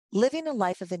Living a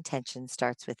life of intention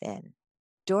starts within.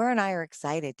 Dora and I are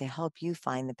excited to help you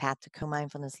find the path to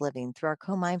co-mindfulness living through our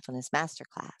co-mindfulness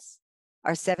masterclass.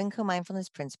 Our 7 co-mindfulness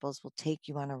principles will take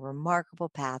you on a remarkable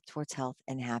path towards health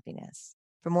and happiness.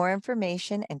 For more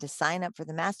information and to sign up for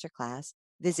the masterclass,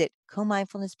 visit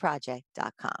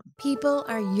comindfulnessproject.com. People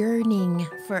are yearning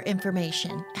for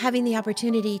information, having the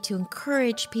opportunity to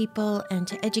encourage people and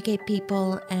to educate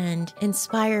people and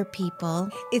inspire people.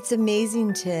 It's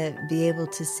amazing to be able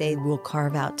to say we'll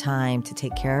carve out time to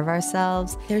take care of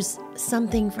ourselves. There's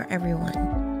something for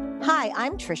everyone. Hi,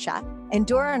 I'm Trisha, and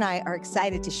Dora and I are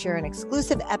excited to share an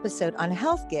exclusive episode on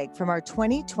Health Gig from our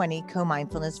 2020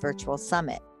 Co-Mindfulness Virtual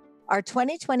Summit. Our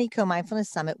 2020 Co-Mindfulness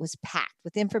Summit was packed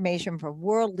with information from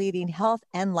world-leading health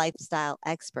and lifestyle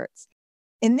experts.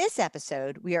 In this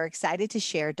episode, we are excited to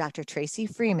share Dr. Tracy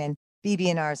Freeman,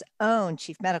 BB&R's own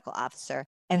Chief Medical Officer,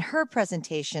 and her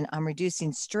presentation on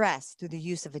reducing stress through the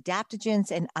use of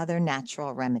adaptogens and other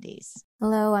natural remedies.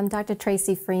 Hello, I'm Dr.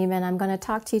 Tracy Freeman. I'm going to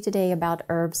talk to you today about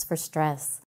herbs for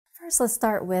stress. First, let's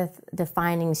start with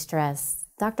defining stress.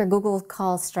 Dr. Google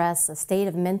calls stress a state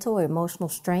of mental or emotional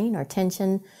strain or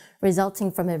tension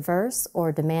resulting from adverse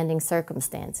or demanding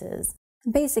circumstances.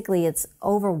 Basically, it's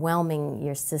overwhelming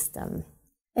your system.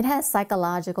 It has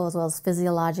psychological as well as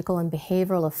physiological and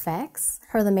behavioral effects.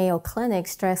 Per the Mayo Clinic,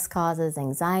 stress causes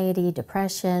anxiety,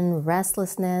 depression,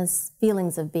 restlessness,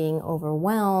 feelings of being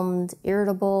overwhelmed,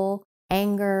 irritable,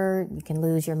 anger. You can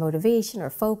lose your motivation or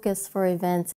focus for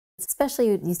events. Especially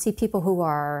you see people who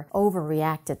are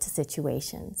overreacted to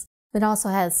situations. It also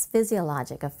has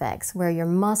physiologic effects where your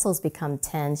muscles become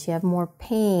tense, you have more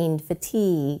pain,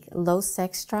 fatigue, low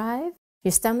sex drive.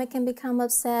 Your stomach can become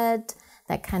upset,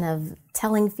 that kind of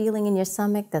telling feeling in your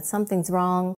stomach that something's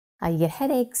wrong. You get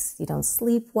headaches, you don't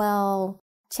sleep well.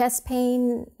 Chest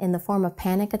pain in the form of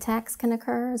panic attacks can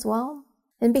occur as well.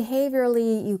 And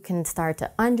behaviorally, you can start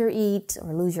to undereat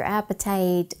or lose your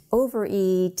appetite,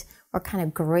 overeat, or kind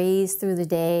of graze through the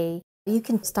day. You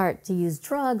can start to use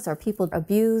drugs, or people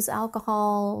abuse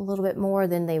alcohol a little bit more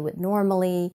than they would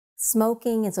normally.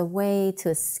 Smoking is a way to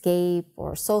escape,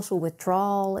 or social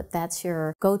withdrawal if that's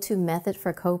your go-to method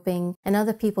for coping. And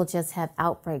other people just have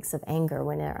outbreaks of anger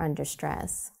when they're under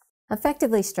stress.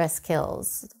 Effectively, stress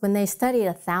kills. When they studied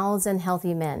 1,000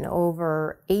 healthy men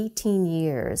over 18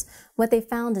 years, what they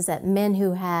found is that men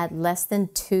who had less than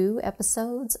 2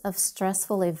 episodes of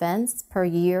stressful events per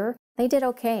year, they did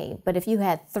okay. But if you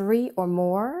had 3 or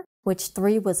more, which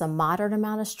 3 was a moderate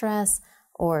amount of stress,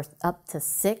 or up to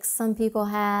 6 some people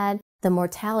had, the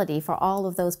mortality for all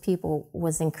of those people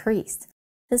was increased.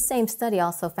 This same study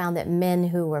also found that men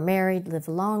who were married lived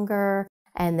longer,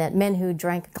 and that men who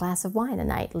drank a glass of wine a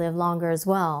night live longer as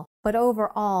well. But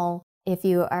overall, if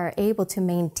you are able to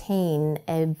maintain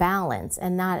a balance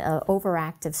and not an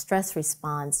overactive stress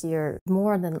response, you're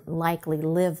more than likely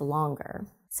live longer.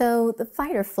 So the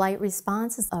fight or flight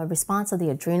response is a response of the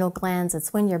adrenal glands.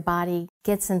 It's when your body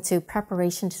gets into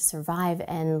preparation to survive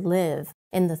and live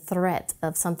in the threat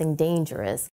of something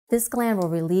dangerous. This gland will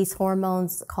release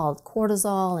hormones called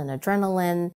cortisol and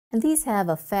adrenaline, and these have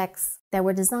effects that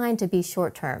were designed to be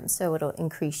short-term. So it'll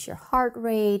increase your heart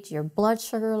rate, your blood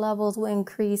sugar levels will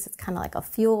increase. It's kind of like a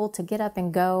fuel to get up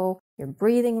and go. Your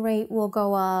breathing rate will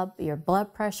go up, your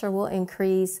blood pressure will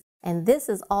increase. And this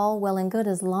is all well and good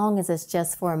as long as it's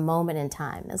just for a moment in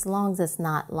time, as long as it's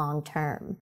not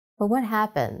long-term. But what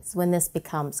happens when this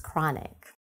becomes chronic?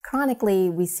 Chronically,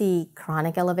 we see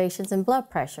chronic elevations in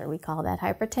blood pressure. We call that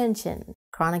hypertension.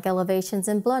 Chronic elevations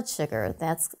in blood sugar,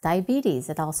 that's diabetes.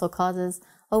 It also causes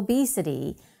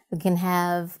obesity. We can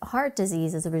have heart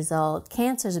disease as a result.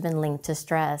 Cancer has been linked to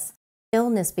stress.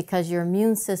 Illness because your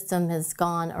immune system has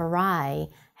gone awry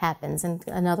happens.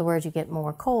 In other words, you get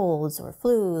more colds or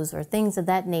flus or things of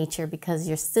that nature because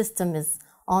your system is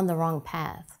on the wrong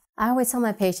path. I always tell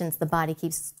my patients the body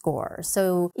keeps score.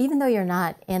 So even though you're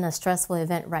not in a stressful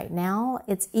event right now,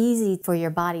 it's easy for your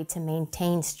body to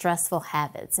maintain stressful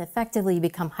habits. Effectively, you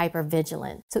become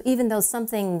hypervigilant. So even though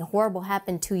something horrible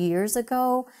happened 2 years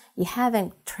ago, you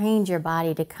haven't trained your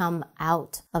body to come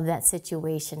out of that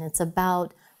situation. It's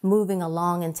about moving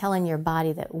along and telling your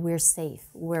body that we're safe,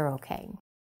 we're okay.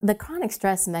 The chronic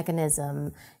stress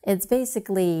mechanism, it's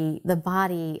basically the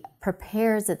body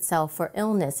prepares itself for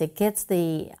illness. It gets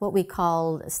what we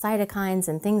call cytokines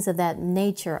and things of that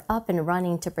nature up and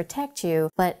running to protect you,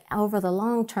 but over the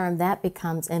long term, that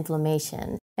becomes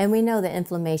inflammation. And we know that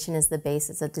inflammation is the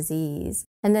basis of disease.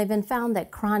 And they've been found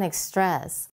that chronic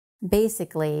stress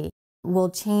basically will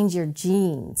change your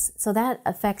genes. So that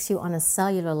affects you on a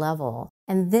cellular level.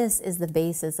 And this is the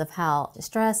basis of how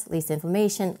stress leads to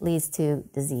inflammation, leads to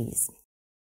disease.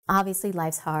 Obviously,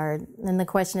 life's hard, and the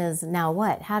question is, now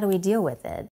what? How do we deal with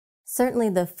it?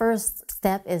 Certainly, the first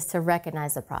step is to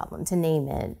recognize the problem, to name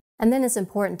it. And then it's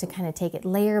important to kind of take it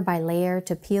layer by layer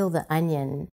to peel the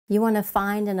onion. You want to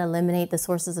find and eliminate the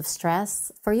sources of stress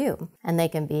for you. And they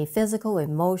can be physical,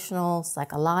 emotional,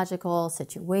 psychological,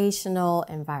 situational,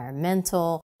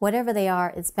 environmental. Whatever they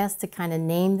are, it's best to kind of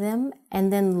name them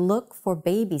and then look for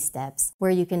baby steps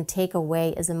where you can take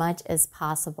away as much as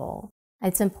possible.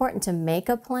 It's important to make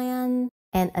a plan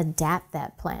and adapt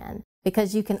that plan,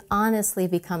 because you can honestly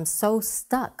become so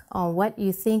stuck on what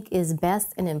you think is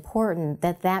best and important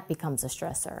that that becomes a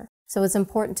stressor. So it's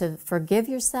important to forgive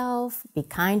yourself, be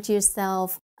kind to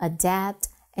yourself, adapt,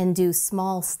 and do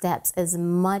small steps as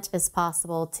much as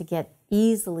possible to get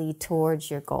easily towards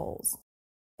your goals.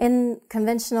 In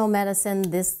conventional medicine,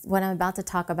 what I'm about to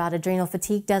talk about, adrenal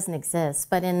fatigue, doesn't exist.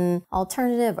 But in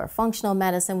alternative or functional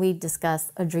medicine, we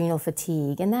discuss adrenal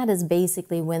fatigue. And that is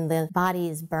basically when the body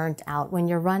is burnt out, when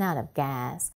you're run out of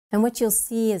gas. And what you'll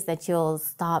see is that you'll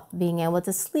stop being able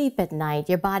to sleep at night.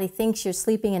 Your body thinks you're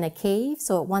sleeping in a cave,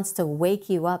 so it wants to wake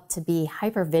you up to be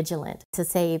hypervigilant, to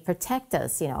say, protect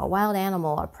us, a wild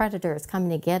animal or predator is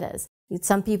coming to get us.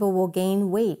 Some people will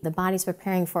gain weight. The body's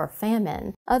preparing for a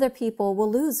famine. Other people will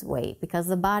lose weight because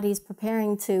the body's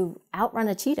preparing to outrun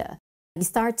a cheetah. You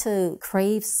start to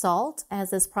crave salt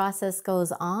as this process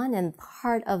goes on, and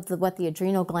part of what the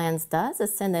adrenal glands does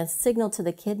is send a signal to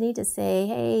the kidney to say,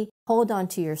 hey, hold on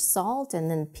to your salt and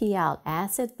then pee out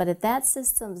acid. But if that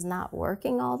system's not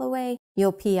working all the way,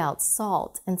 you'll pee out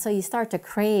salt. And so you start to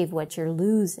crave what you're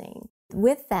losing.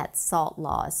 With that salt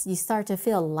loss, you start to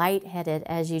feel lightheaded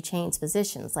as you change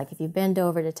positions. Like if you bend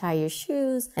over to tie your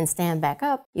shoes and stand back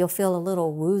up, you'll feel a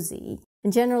little woozy.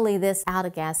 And generally, this out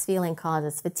of gas feeling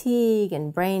causes fatigue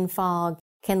and brain fog,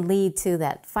 can lead to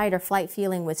that fight or flight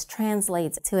feeling, which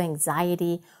translates to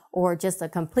anxiety or just a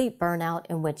complete burnout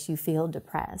in which you feel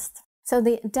depressed. So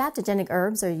the adaptogenic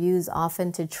herbs are used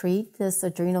often to treat this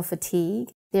adrenal fatigue.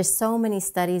 There's so many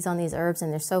studies on these herbs and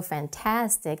they're so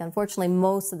fantastic. Unfortunately,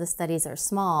 most of the studies are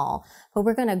small, but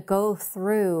we're going to go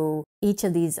through each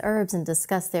of these herbs and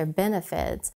discuss their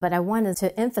benefits. But I wanted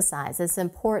to emphasize it's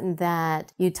important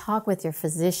that you talk with your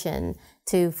physician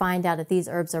to find out if these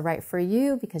herbs are right for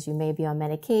you, because you may be on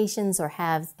medications or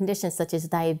have conditions such as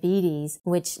diabetes,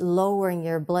 which lowering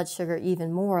your blood sugar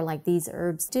even more like these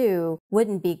herbs do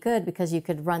wouldn't be good, because you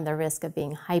could run the risk of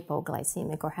being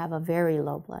hypoglycemic or have a very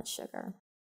low blood sugar.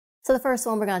 So the first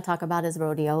one we're going to talk about is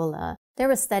rhodiola. There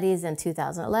were studies in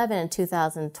 2011 and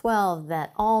 2012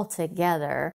 that all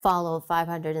together followed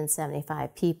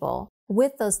 575 people.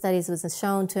 With those studies, it was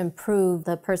shown to improve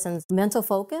the person's mental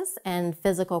focus and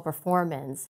physical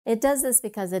performance. It does this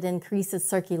because it increases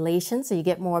circulation, so you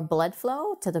get more blood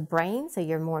flow to the brain, so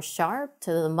you're more sharp,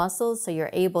 to the muscles, so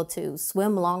you're able to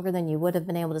swim longer than you would have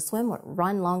been able to swim, or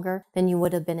run longer than you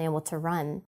would have been able to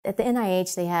run. At the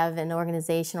NIH, they have an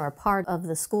organization, or a part of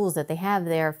the schools that they have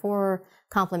there for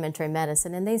complementary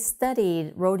medicine, and they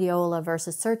studied rhodiola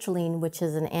versus sertraline, which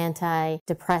is an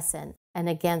antidepressant, and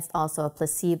against also a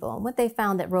placebo. And what they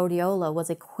found that rhodiola was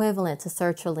equivalent to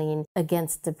sertraline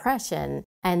against depression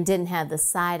and didn't have the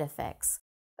side effects.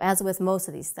 As with most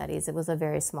of these studies, it was a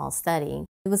very small study.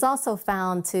 It was also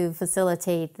found to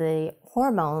facilitate the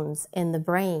hormones in the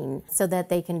brain so that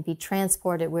they can be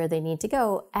transported where they need to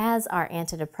go, as our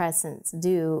antidepressants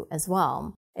do as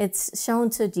well. It's shown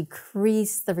to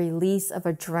decrease the release of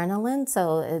adrenaline,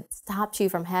 so it stops you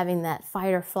from having that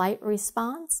fight or flight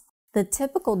response. The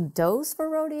typical dose for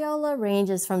rhodiola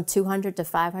ranges from 200 to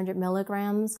 500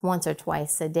 milligrams once or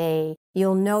twice a day.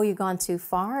 You'll know you've gone too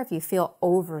far if you feel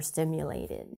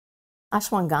overstimulated.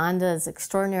 Ashwagandha is an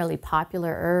extraordinarily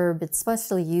popular herb. It's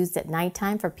especially used at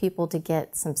nighttime for people to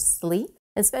get some sleep,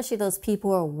 especially those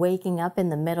people who are waking up in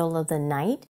the middle of the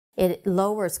night. It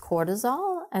lowers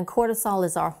cortisol, and cortisol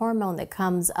is our hormone that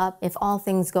comes up if all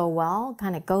things go well,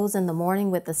 kind of goes in the morning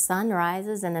with the sun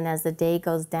rises, and then as the day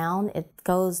goes down, it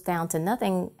goes down to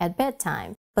nothing at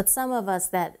bedtime. But some of us,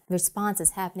 that response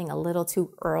is happening a little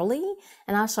too early,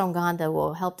 and ashwagandha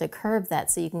will help to curb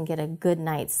that so you can get a good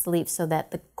night's sleep so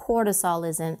that the cortisol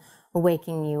isn't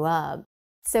waking you up.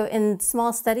 So in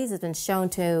small studies, it's been shown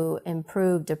to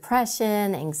improve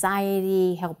depression,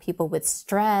 anxiety, help people with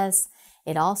stress.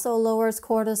 It also lowers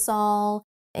cortisol.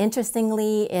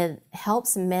 Interestingly, it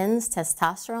helps men's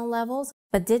testosterone levels,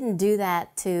 but didn't do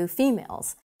that to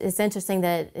females. It's interesting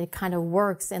that it kind of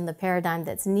works in the paradigm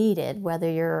that's needed, whether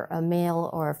you're a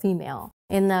male or a female.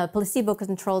 In the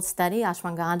placebo-controlled study,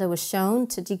 ashwagandha was shown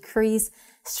to decrease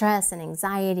stress and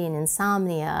anxiety and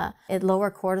insomnia. It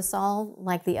lowered cortisol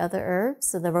like the other herbs,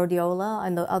 so the rhodiola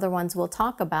and the other ones we'll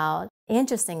talk about.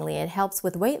 Interestingly, it helps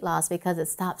with weight loss because it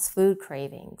stops food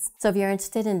cravings. So if you're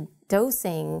interested in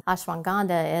dosing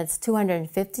ashwagandha, it's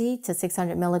 250 to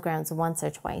 600 milligrams once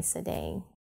or twice a day.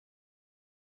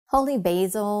 Holy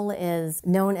basil is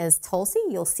known as Tulsi.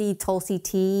 You'll see Tulsi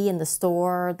tea in the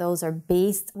store. Those are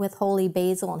based with holy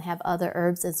basil and have other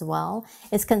herbs as well.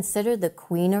 It's considered the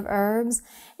queen of herbs.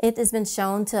 It has been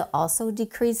shown to also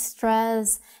decrease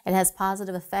stress. It has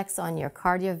positive effects on your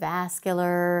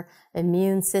cardiovascular,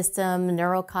 immune system,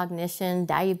 neurocognition,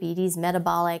 diabetes,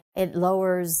 metabolic. It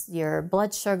lowers your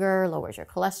blood sugar, lowers your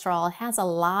cholesterol. It has a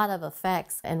lot of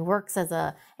effects and works as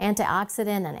an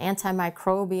antioxidant, an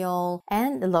antimicrobial,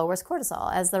 and it lowers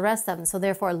cortisol as the rest of them. So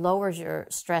therefore, it lowers your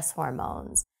stress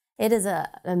hormones. It is an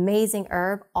amazing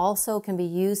herb, also can be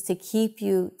used to keep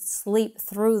you sleep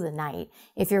through the night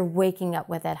if you're waking up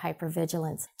with that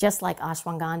hypervigilance, just like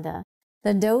ashwagandha.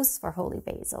 The dose for holy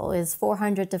basil is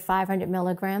 400 to 500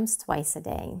 milligrams twice a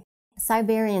day.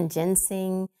 Siberian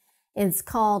ginseng is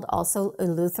called also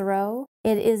eleuthero.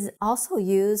 It is also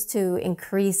used to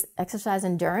increase exercise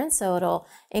endurance, so it'll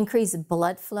increase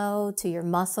blood flow to your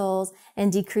muscles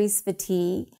and decrease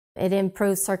fatigue. It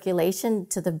improves circulation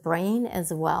to the brain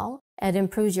as well. It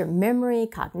improves your memory,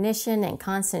 cognition, and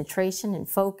concentration and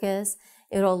focus.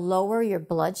 It'll lower your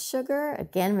blood sugar.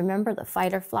 Again, remember the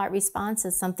fight or flight response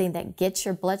is something that gets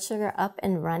your blood sugar up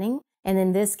and running. And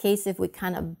in this case, if we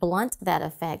kind of blunt that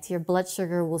effect, your blood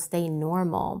sugar will stay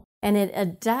normal. And it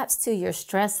adapts to your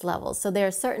stress levels. So there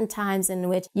are certain times in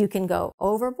which you can go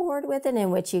overboard with it,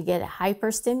 in which you get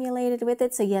hyperstimulated with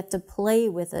it. So you have to play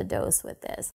with a dose with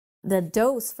this. The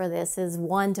dose for this is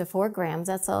 1 to 4 grams.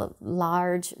 That's a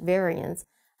large variance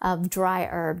of dry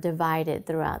herb divided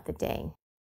throughout the day.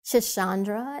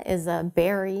 Schisandra is a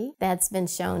berry that's been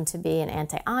shown to be an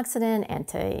antioxidant,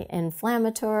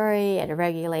 anti-inflammatory. It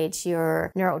regulates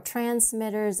your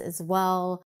neurotransmitters as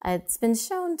well. It's been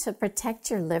shown to protect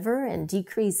your liver and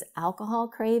decrease alcohol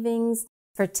cravings,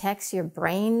 protects your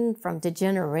brain from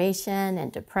degeneration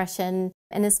and depression,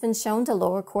 and it's been shown to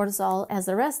lower cortisol as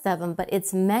the rest of them, but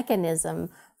its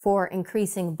mechanism for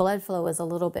increasing blood flow is a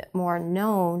little bit more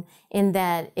known in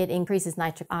that it increases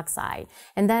nitric oxide.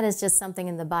 And that is just something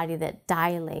in the body that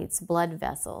dilates blood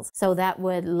vessels. So that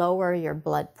would lower your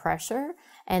blood pressure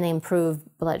and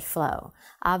improve blood flow.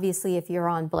 Obviously, if you're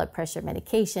on blood pressure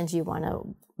medications, you want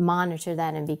to monitor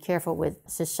that and be careful with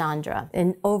Schisandra.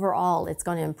 And overall, it's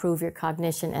going to improve your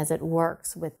cognition as it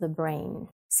works with the brain.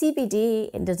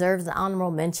 CBD deserves an honorable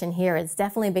mention here. It's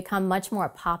definitely become much more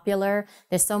popular.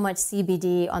 There's so much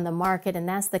CBD on the market, and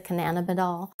that's the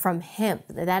cannabidol from hemp.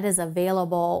 That is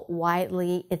available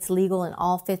widely. It's legal in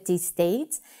all 50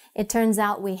 states. It turns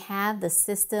out we have the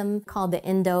system called the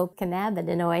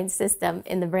endocannabinoid system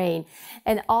in the brain,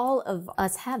 and all of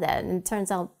us have that, and it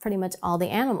turns out pretty much all the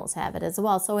animals have it as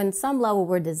well. So in some level,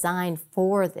 we're designed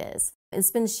for this.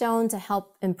 It's been shown to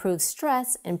help improve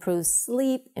stress, improve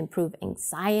sleep, improve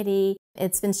anxiety.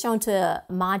 It's been shown to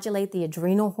modulate the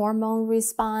adrenal hormone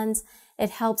response. It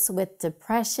helps with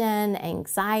depression,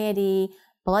 anxiety,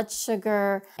 blood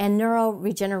sugar, and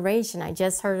neuroregeneration. I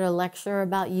just heard a lecture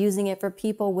about using it for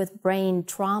people with brain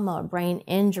trauma or brain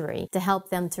injury to help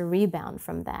them to rebound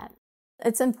from that.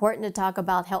 It's important to talk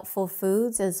about helpful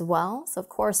foods as well. So of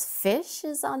course, fish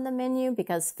is on the menu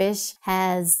because fish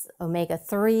has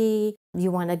omega-3. You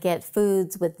want to get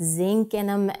foods with zinc in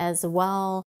them as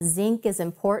well. Zinc is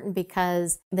important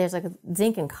because there's like a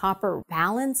zinc and copper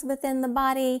balance within the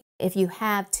body. If you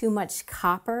have too much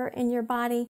copper in your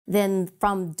body, then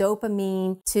from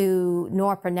dopamine to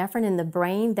norepinephrine in the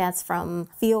brain, that's from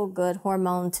feel-good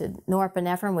hormone to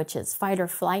norepinephrine, which is fight or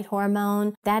flight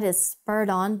hormone. That is spurred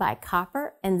on by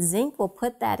copper, and zinc will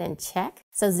put that in check.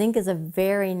 So zinc is a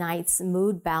very nice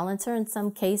mood balancer in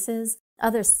some cases.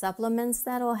 Other supplements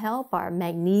that will help are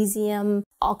magnesium,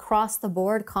 across the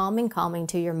board, calming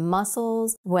to your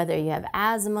muscles. Whether you have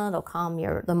asthma, it'll calm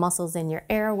the muscles in your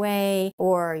airway,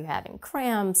 or you're having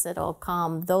cramps, it'll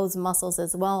calm those muscles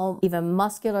as well. Even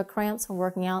muscular cramps from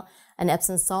working out, an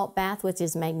Epsom salt bath, which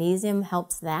is magnesium,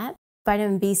 helps that.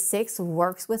 Vitamin B6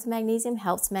 works with magnesium,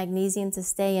 helps magnesium to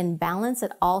stay in balance.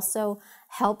 It also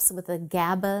helps with the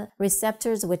GABA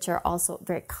receptors, which are also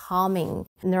very calming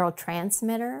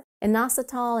neurotransmitter.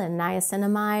 Inositol and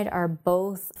niacinamide are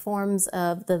both forms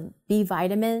of the B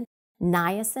vitamin,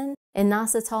 niacin.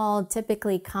 Inositol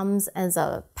typically comes as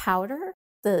a powder.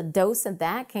 The dose of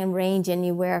that can range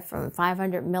anywhere from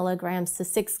 500 milligrams to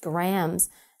 6 grams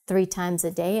 3 times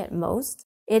a day at most.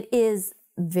 It is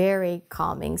very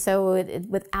calming. So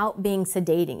without being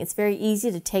sedating, it's very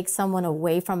easy to take someone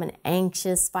away from an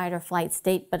anxious fight or flight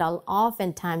state, but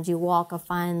oftentimes you walk a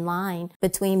fine line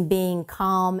between being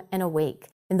calm and awake.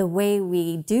 And the way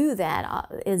we do that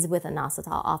is with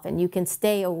inositol often. You can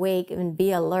stay awake and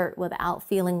be alert without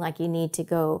feeling like you need to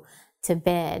go to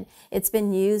bed. It's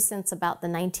been used since about the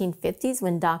 1950s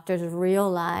when doctors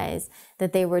realized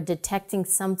that they were detecting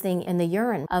something in the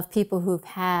urine of people who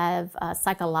have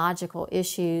psychological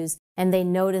issues. And they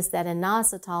noticed that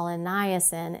inositol and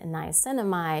niacin and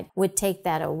niacinamide would take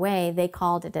that away. They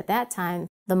called it at that time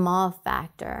the MOV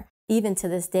factor. Even to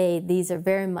this day, these are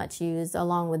very much used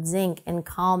along with zinc in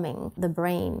calming the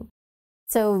brain.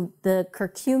 So the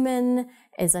curcumin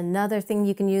is another thing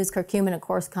you can use. Curcumin, of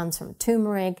course, comes from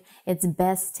turmeric. It's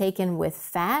best taken with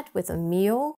fat, with a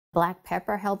meal. Black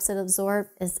pepper helps it absorb.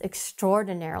 It's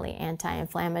extraordinarily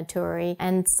anti-inflammatory.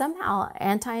 And somehow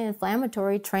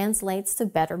anti-inflammatory translates to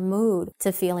better mood,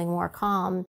 to feeling more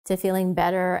calm, to feeling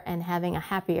better and having a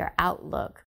happier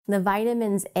outlook. The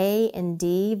vitamins A and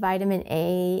D, vitamin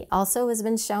A also has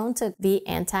been shown to be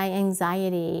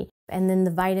anti-anxiety. And then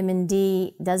the vitamin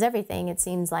D does everything, it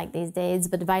seems like these days,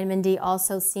 but vitamin D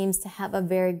also seems to have a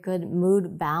very good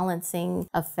mood balancing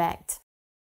effect.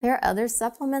 There are other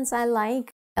supplements I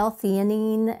like.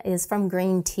 L-theanine is from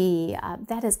green tea.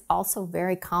 That is also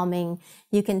very calming.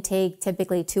 You can take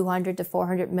typically 200 to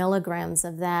 400 milligrams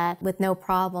of that with no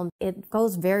problem. It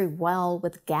goes very well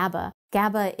with GABA.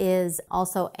 GABA is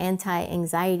also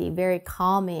anti-anxiety, very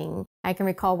calming. I can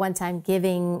recall one time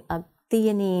giving a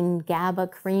theanine GABA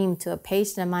cream to a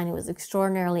patient of mine who was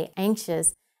extraordinarily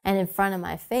anxious, and in front of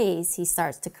my face, he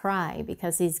starts to cry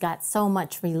because he's got so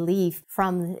much relief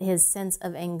from his sense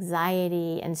of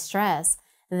anxiety and stress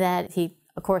that he,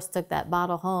 of course, took that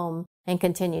bottle home and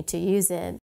continued to use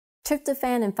it.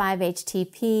 Tryptophan and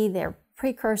 5-HTP, they're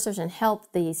precursors and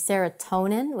help the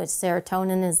serotonin, which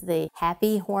serotonin is the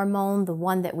happy hormone, the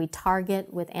one that we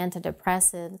target with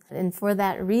antidepressants. And for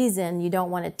that reason, you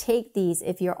don't want to take these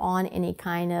if you're on any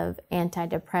kind of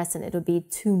antidepressant. It would be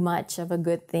too much of a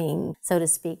good thing, so to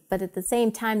speak. But at the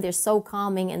same time, they're so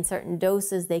calming in certain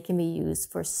doses, they can be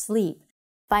used for sleep.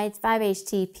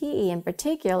 5-HTP in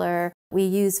particular, we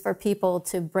use for people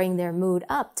to bring their mood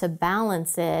up, to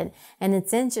balance it. And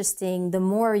it's interesting, the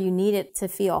more you need it to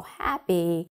feel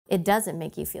happy, it doesn't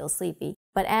make you feel sleepy.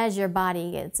 But as your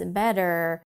body gets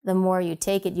better, the more you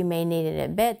take it, you may need it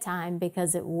at bedtime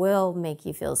because it will make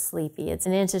you feel sleepy. It's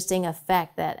an interesting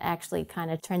effect that actually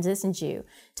kind of transitions you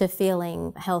to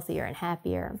feeling healthier and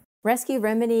happier. Rescue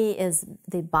remedy is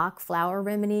the Bach flower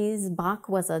remedies. Bach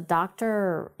was a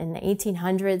doctor in the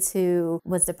 1800s who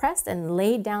was depressed and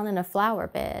laid down in a flower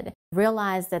bed,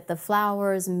 realized that the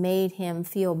flowers made him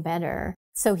feel better.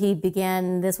 So he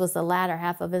began, this was the latter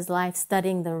half of his life,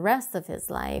 studying the rest of his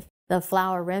life, the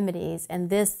flower remedies. And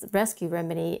this rescue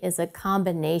remedy is a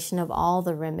combination of all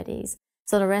the remedies.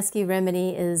 So the rescue remedy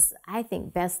is, I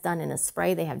think, best done in a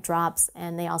spray. They have drops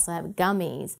and they also have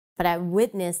gummies. But I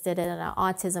witnessed it at an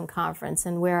autism conference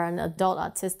and where an adult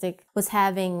autistic was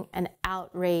having an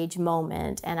outrage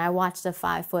moment. And I watched a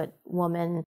 5-foot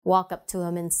woman walk up to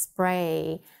him and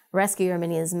spray rescue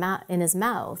remedy in his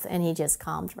mouth, and he just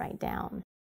calmed right down.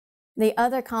 The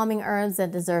other calming herbs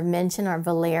that deserve mention are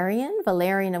valerian.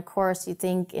 Valerian, of course, you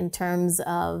think in terms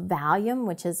of Valium,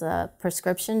 which is a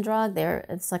prescription drug.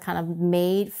 It's a kind of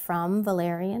made from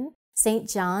valerian. St.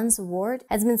 John's wort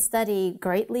has been studied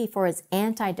greatly for its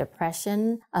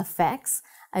anti-depression effects.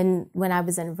 And when I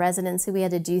was in residency, we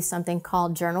had to do something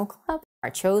called Journal Club. I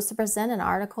chose to present an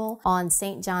article on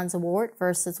St. John's wort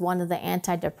versus one of the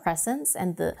antidepressants.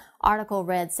 And the article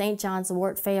read, St. John's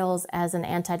wort fails as an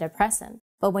antidepressant.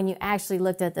 But when you actually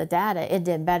looked at the data, it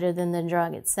did better than the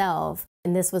drug itself.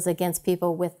 And this was against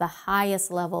people with the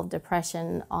highest level of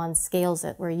depression on scales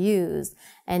that were used.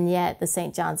 And yet the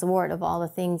St. John's wort, of all the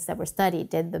things that were studied,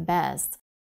 did the best.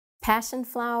 Passion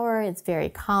flower, it's very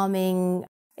calming.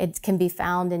 It can be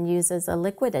found and used as a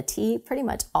liquid, a tea. Pretty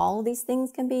much all of these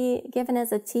things can be given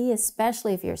as a tea,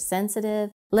 especially if you're sensitive.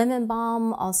 Lemon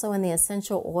balm, also in the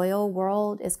essential oil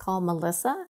world, is called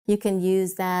Melissa. You can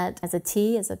use that as a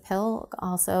tea, as a pill.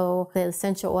 Also, the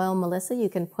essential oil Melissa, you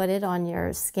can put it on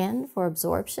your skin for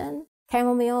absorption.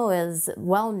 Chamomile is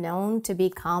well known to be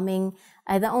calming.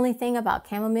 The only thing about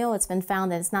chamomile, it's been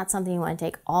found that it's not something you want to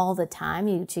take all the time.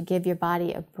 You should give your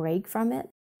body a break from it.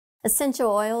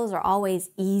 Essential oils are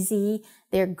always easy.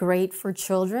 They're great for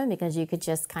children because you could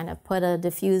just kind of put a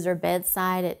diffuser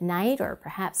bedside at night or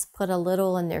perhaps put a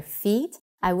little in their feet.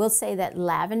 I will say that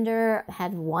lavender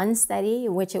had one study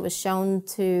in which it was shown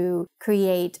to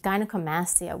create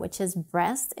gynecomastia, which is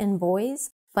breast in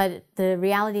boys. But the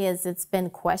reality is it's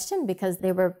been questioned because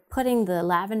they were putting the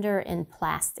lavender in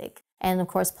plastic. And of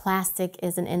course, plastic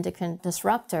is an endocrine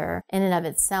disruptor in and of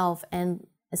itself, and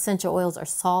essential oils are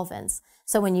solvents.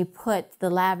 So when you put the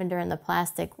lavender in the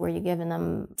plastic, were you giving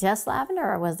them just lavender,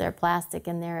 or was there plastic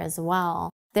in there as well?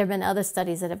 There have been other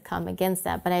studies that have come against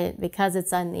that, but because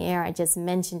it's in the air, I just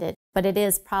mentioned it. But it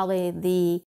is probably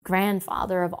the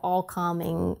grandfather of all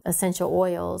calming essential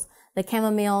oils. The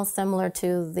chamomile, similar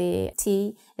to the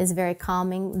tea, is very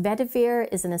calming. Vetiver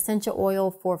is an essential oil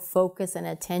for focus and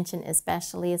attention,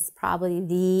 especially. It's probably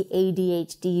the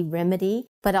ADHD remedy,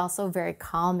 but also very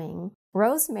calming.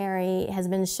 Rosemary has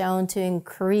been shown to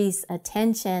increase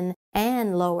attention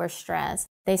and lower stress.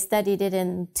 They studied it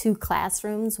in 2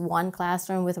 classrooms, one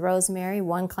classroom with rosemary,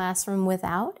 one classroom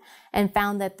without, and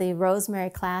found that the rosemary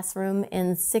classroom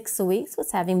in 6 weeks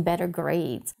was having better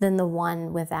grades than the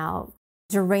one without.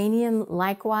 Geranium,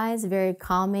 likewise, very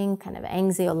calming, kind of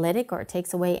anxiolytic, or it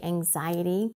takes away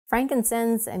anxiety.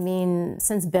 Frankincense,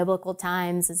 since biblical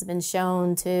times, has been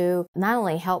shown to not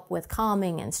only help with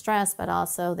calming and stress, but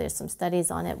also there's some studies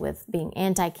on it with being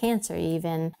anti-cancer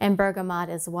even, and bergamot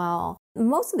as well.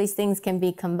 Most of these things can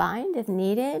be combined if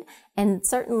needed, and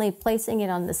certainly placing it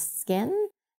on the skin,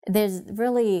 there's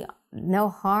really no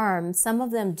harm. Some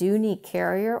of them do need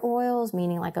carrier oils,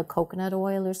 meaning like a coconut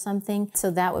oil or something.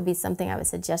 So that would be something I would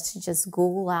suggest you just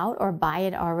Google out or buy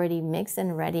it already mixed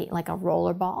and ready, like a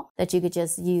roller ball that you could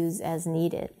just use as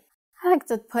needed. I like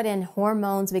to put in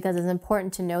hormones because it's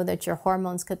important to know that your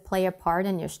hormones could play a part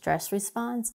in your stress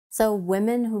response. So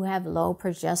women who have low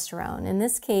progesterone, in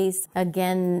this case,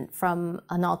 again, from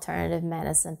an alternative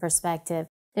medicine perspective,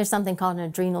 there's something called an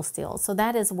adrenal steal. So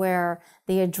that is where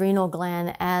the adrenal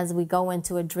gland, as we go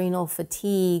into adrenal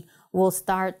fatigue, will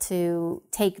start to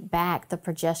take back the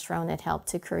progesterone it helped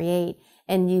to create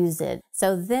and use it.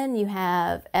 So then you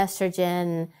have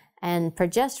estrogen and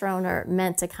progesterone are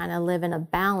meant to kind of live in a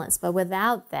balance. But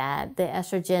without that, the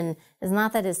estrogen is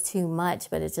not that it's too much,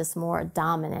 but it's just more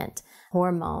dominant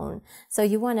hormone. So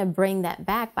you want to bring that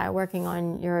back by working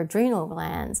on your adrenal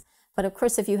glands. But of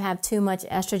course, if you have too much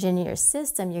estrogen in your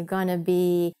system, you're going to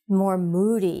be more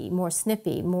moody, more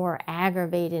snippy, more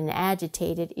aggravated and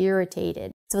agitated,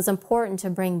 irritated. So it's important to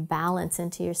bring balance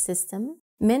into your system.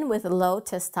 Men with low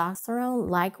testosterone,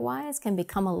 likewise, can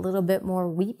become a little bit more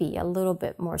weepy, a little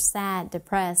bit more sad,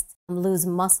 depressed, lose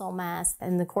muscle mass.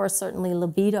 And of course, certainly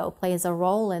libido plays a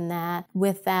role in that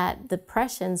with that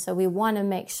depression. So we want to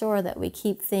make sure that we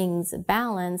keep things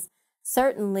balanced.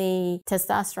 Certainly,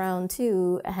 testosterone,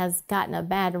 too, has gotten a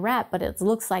bad rap, but it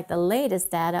looks like the latest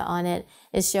data on it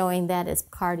is showing that it's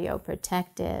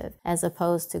cardioprotective as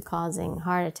opposed to causing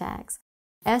heart attacks.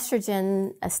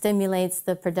 Estrogen stimulates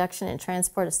the production and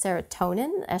transport of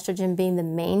serotonin, estrogen being the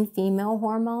main female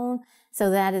hormone.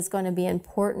 So that is going to be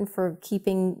important for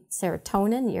keeping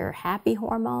serotonin, your happy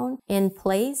hormone, in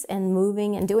place and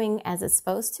moving and doing as it's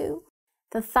supposed to.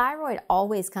 The thyroid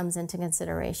always comes into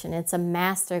consideration. It's a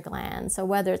master gland. So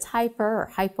whether it's hyper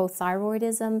or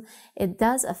hypothyroidism, it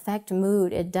does affect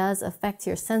mood. It does affect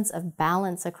your sense of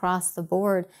balance across the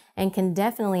board and can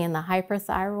definitely in the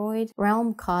hyperthyroid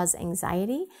realm cause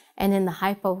anxiety and in the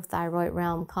hypothyroid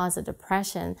realm cause a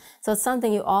depression. So it's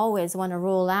something you always want to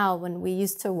rule out. When we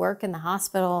used to work in the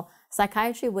hospital,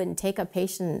 psychiatry wouldn't take a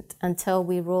patient until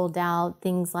we ruled out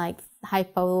things like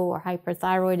hypo or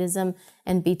hyperthyroidism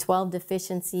and B12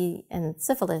 deficiency and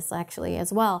syphilis actually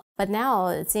as well. But now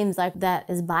it seems like that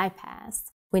is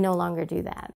bypassed. We no longer do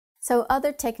that. So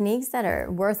other techniques that are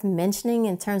worth mentioning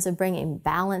in terms of bringing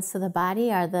balance to the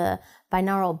body are the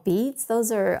binaural beats.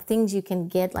 Those are things you can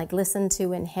get, like listen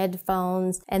to in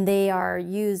headphones, and they are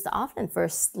used often for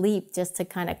sleep just to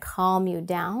kind of calm you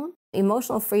down.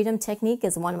 Emotional freedom technique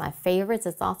is one of my favorites.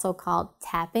 It's also called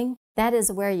tapping. That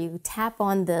is where you tap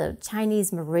on the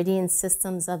Chinese meridian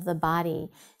systems of the body.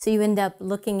 So you end up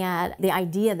looking at the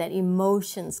idea that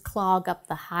emotions clog up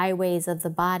the highways of the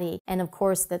body. And of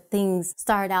course, that things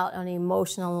start out on an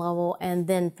emotional level and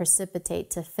then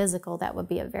precipitate to physical. That would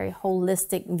be a very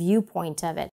holistic viewpoint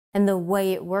of it. And the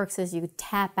way it works is you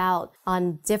tap out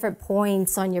on different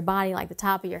points on your body, like the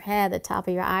top of your head, the top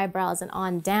of your eyebrows, and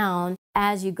on down.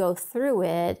 As you go through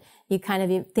it, you kind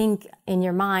of think in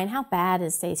your mind, how bad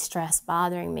is, say, stress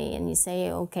bothering me? And you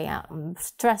say, okay, I'm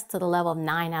stressed to the level of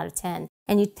 9 out of 10.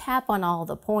 And you tap on all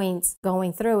the points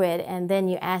going through it, and then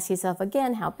you ask yourself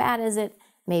again, how bad is it?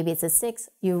 Maybe it's a 6.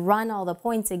 You run all the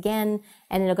points again,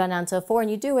 and it'll go down to a 4,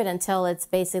 and you do it until it's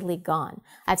basically gone.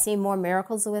 I've seen more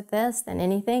miracles with this than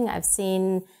anything. I've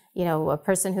seen, a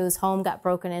person whose home got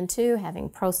broken into, having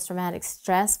post-traumatic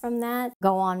stress from that,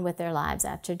 go on with their lives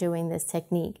after doing this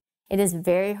technique. It is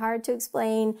very hard to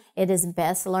explain. It is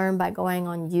best learned by going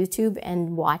on YouTube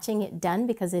and watching it done,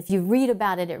 because if you read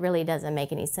about it, it really doesn't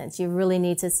make any sense. You really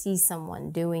need to see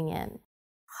someone doing it.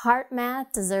 Heart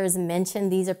math deserves mention.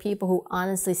 These are people who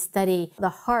honestly study the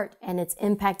heart and its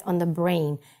impact on the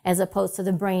brain as opposed to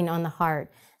the brain on the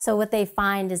heart. So what they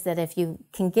find is that if you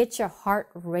can get your heart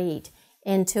rate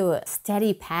into a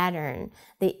steady pattern,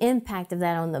 the impact of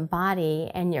that on the body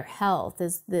and your health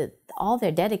is all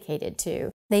they're dedicated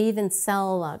to. They even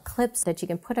sell clips that you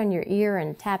can put on your ear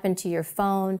and tap into your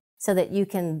phone so that you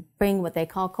can bring what they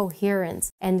call coherence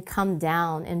and come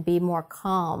down and be more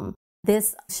calm.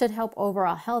 This should help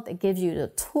overall health. It gives you the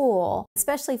tool,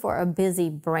 especially for a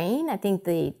busy brain. I think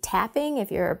the tapping,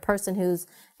 if you're a person who's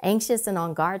anxious and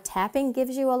on guard, tapping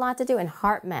gives you a lot to do. And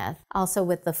heart math, also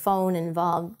with the phone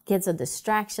involved, gives a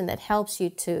distraction that helps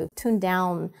you to tune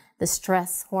down the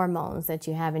stress hormones that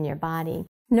you have in your body.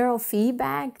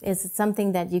 Neurofeedback is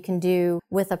something that you can do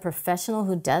with a professional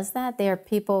who does that. There are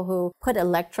people who put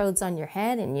electrodes on your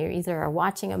head and you either are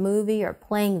watching a movie or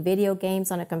playing video games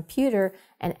on a computer,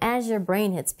 and as your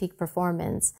brain hits peak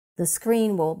performance, the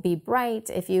screen will be bright.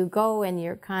 If you go and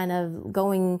you're kind of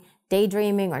going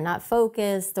daydreaming or not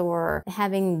focused or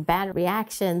having bad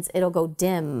reactions, it'll go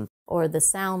dim or the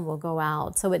sound will go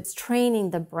out. So it's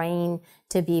training the brain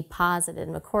to be positive.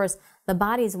 And of course, the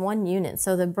body is one unit.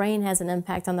 So the brain has an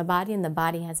impact on the body and the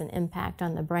body has an impact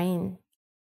on the brain.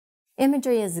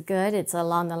 Imagery is good. It's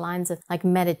along the lines of like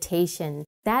meditation.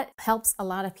 That helps a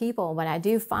lot of people, but I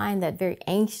do find that very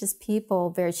anxious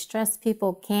people, very stressed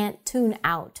people can't tune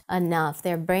out enough.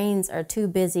 Their brains are too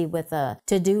busy with a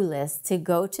to-do list to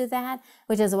go to that,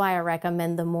 which is why I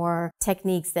recommend the more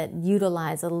techniques that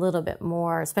utilize a little bit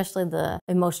more, especially the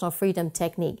emotional freedom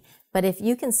technique. But if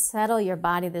you can settle your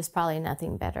body, there's probably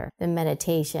nothing better than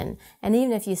meditation. And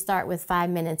even if you start with 5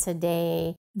 minutes a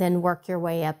day, then work your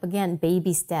way up. Again,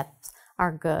 baby steps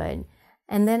are good.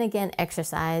 And then again,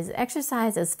 exercise.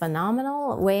 Exercise is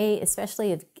phenomenal way,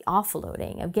 especially of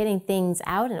offloading, of getting things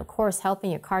out, and of course,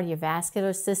 helping your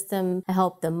cardiovascular system,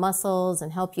 help the muscles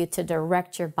and help you to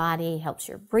direct your body, helps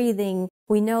your breathing.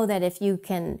 We know that if you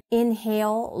can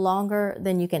inhale longer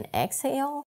than you can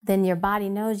exhale, then your body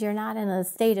knows you're not in a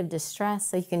state of distress,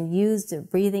 so you can use the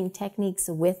breathing techniques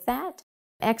with that.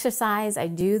 Exercise, I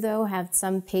do though have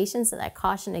some patients that I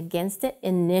caution against it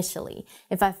initially.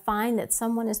 If I find that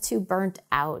someone is too burnt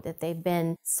out, that they've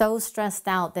been so stressed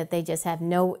out that they just have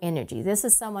no energy. This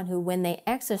is someone who when they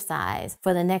exercise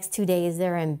for the next 2 days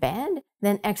they're in bed,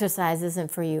 then exercise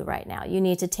isn't for you right now. You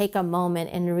need to take a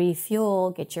moment and refuel,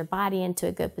 get your body into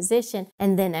a good position,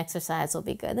 and then exercise will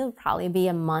be good. It'll probably be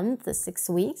a month to 6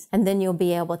 weeks, and then you'll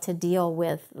be able to deal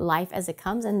with life as it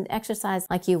comes and exercise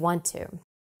like you want to.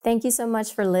 Thank you so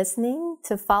much for listening.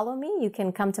 To follow me, you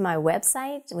can come to my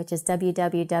website, which is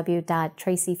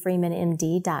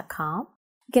www.tracyfreemanmd.com.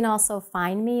 You can also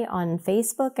find me on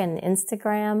Facebook and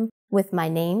Instagram with my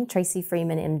name, Tracy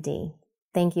Freeman, MD.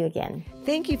 Thank you again.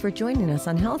 Thank you for joining us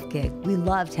on Health Gig. We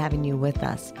loved having you with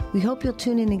us. We hope you'll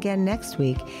tune in again next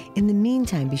week. In the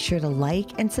meantime, be sure to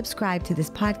like and subscribe to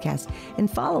this podcast and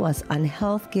follow us on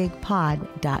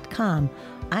healthgigpod.com.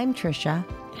 I'm Trisha.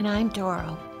 And I'm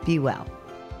Doro. Be well.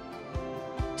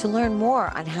 To learn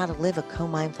more on how to live a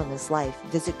co-mindfulness life,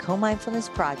 visit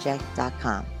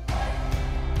comindfulnessproject.com.